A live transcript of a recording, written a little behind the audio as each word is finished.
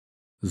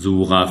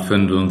Sura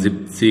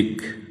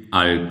 75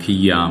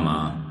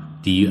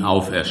 Al-Qiyama, die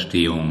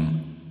Auferstehung,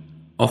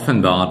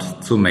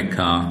 offenbart zu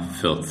Mekka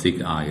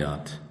 40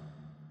 Ayat.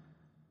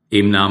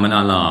 Im Namen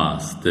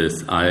Allahs,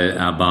 des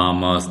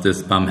Allerbarmers,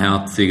 des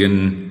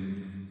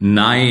Barmherzigen,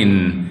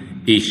 nein,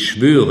 ich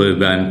schwöre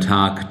beim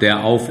Tag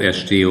der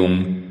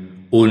Auferstehung,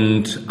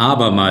 und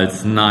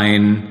abermals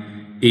nein,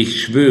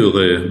 ich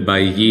schwöre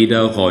bei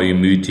jeder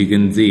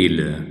reumütigen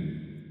Seele.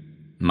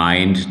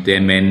 Meint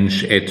der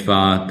Mensch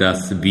etwa,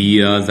 dass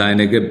wir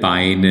seine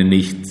Gebeine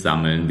nicht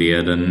sammeln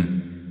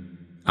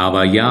werden?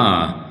 Aber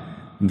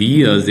ja,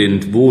 wir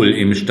sind wohl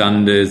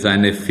imstande,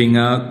 seine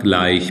Finger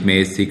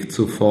gleichmäßig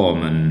zu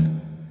formen.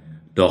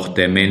 Doch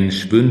der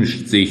Mensch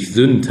wünscht sich,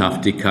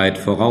 Sündhaftigkeit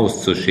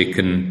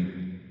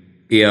vorauszuschicken.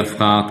 Er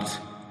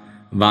fragt,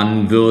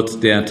 wann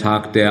wird der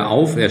Tag der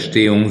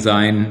Auferstehung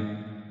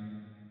sein?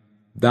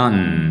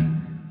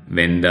 Dann,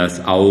 wenn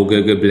das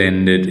Auge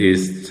geblendet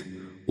ist,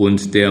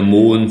 und der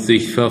Mond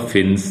sich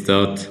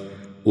verfinstert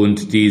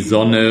und die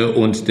Sonne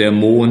und der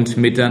Mond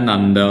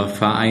miteinander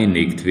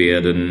vereinigt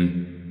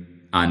werden.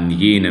 An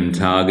jenem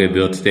Tage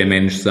wird der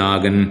Mensch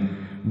sagen,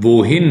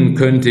 wohin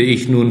könnte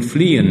ich nun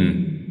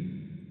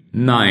fliehen?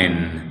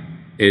 Nein,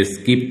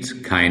 es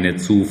gibt keine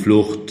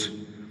Zuflucht.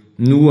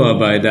 Nur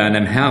bei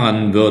deinem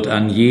Herrn wird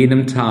an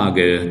jenem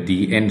Tage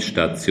die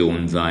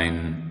Endstation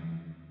sein.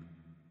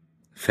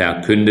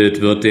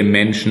 Verkündet wird dem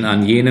Menschen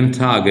an jenem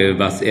Tage,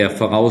 was er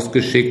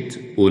vorausgeschickt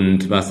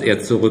und was er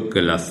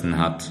zurückgelassen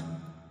hat.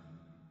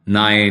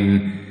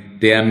 Nein,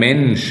 der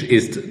Mensch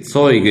ist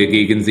Zeuge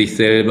gegen sich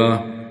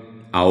selber,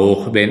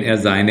 auch wenn er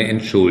seine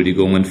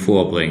Entschuldigungen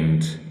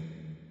vorbringt.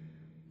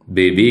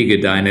 Bewege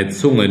deine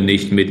Zunge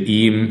nicht mit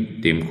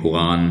ihm, dem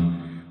Koran,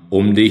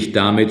 um dich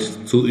damit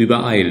zu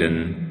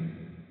übereilen.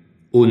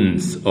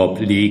 Uns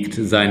obliegt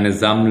seine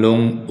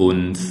Sammlung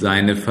und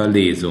seine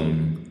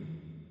Verlesung.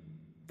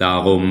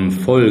 Darum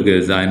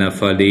folge seiner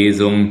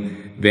Verlesung,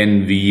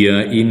 wenn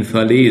wir ihn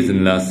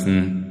verlesen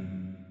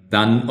lassen,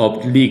 dann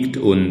obliegt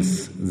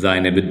uns,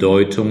 seine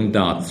Bedeutung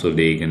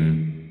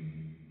darzulegen.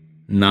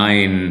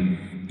 Nein,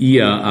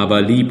 ihr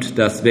aber liebt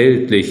das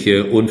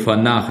Weltliche und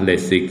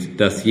vernachlässigt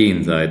das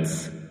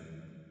Jenseits.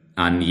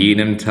 An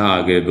jenem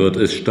Tage wird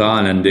es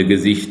strahlende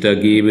Gesichter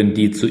geben,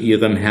 die zu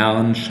ihrem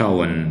Herrn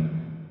schauen.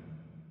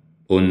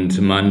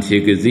 Und manche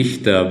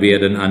Gesichter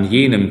werden an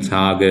jenem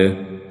Tage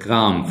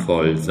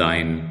gramvoll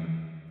sein.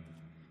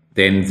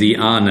 Denn sie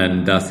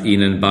ahnen, dass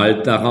ihnen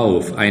bald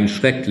darauf ein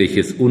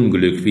schreckliches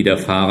Unglück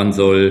widerfahren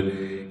soll.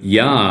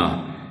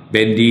 Ja,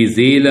 wenn die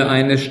Seele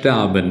eines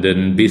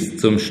Sterbenden bis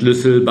zum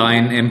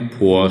Schlüsselbein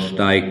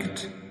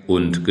emporsteigt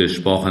und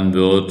gesprochen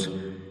wird,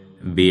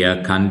 wer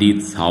kann die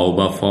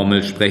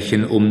Zauberformel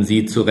sprechen, um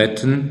sie zu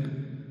retten?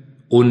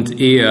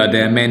 Und er,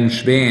 der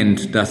Mensch,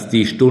 wähnt, dass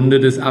die Stunde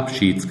des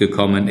Abschieds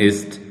gekommen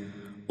ist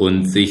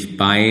und sich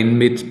Bein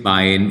mit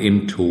Bein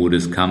im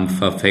Todeskampf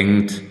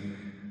verfängt,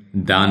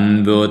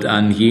 dann wird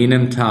an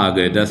jenem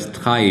Tage das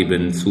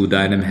Treiben zu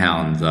deinem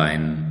Herrn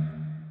sein.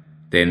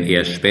 Denn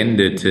er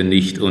spendete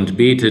nicht und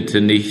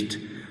betete nicht,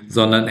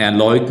 sondern er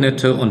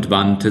leugnete und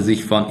wandte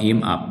sich von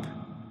ihm ab.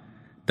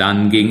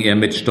 Dann ging er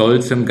mit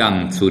stolzem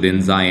Gang zu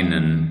den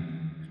Seinen.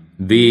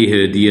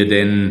 Wehe dir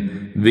denn,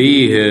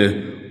 wehe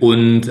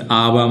und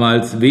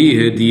abermals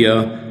wehe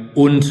dir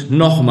und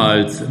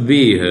nochmals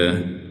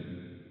wehe.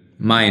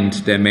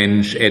 Meint der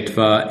Mensch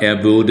etwa,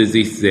 er würde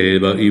sich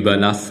selber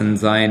überlassen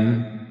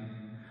sein?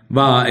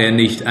 War er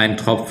nicht ein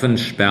Tropfen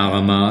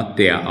Sperma,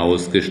 der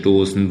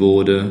ausgestoßen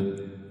wurde?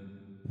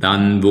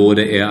 Dann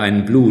wurde er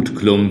ein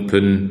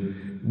Blutklumpen,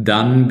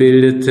 dann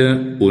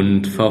bildete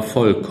und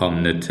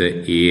vervollkommnete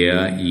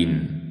er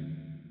ihn.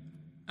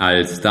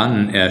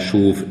 Alsdann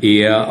erschuf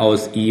er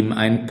aus ihm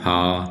ein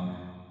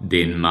Paar,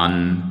 den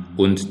Mann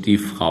und die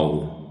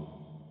Frau.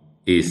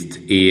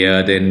 Ist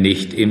er denn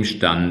nicht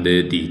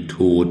imstande, die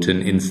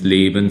Toten ins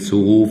Leben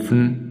zu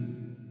rufen?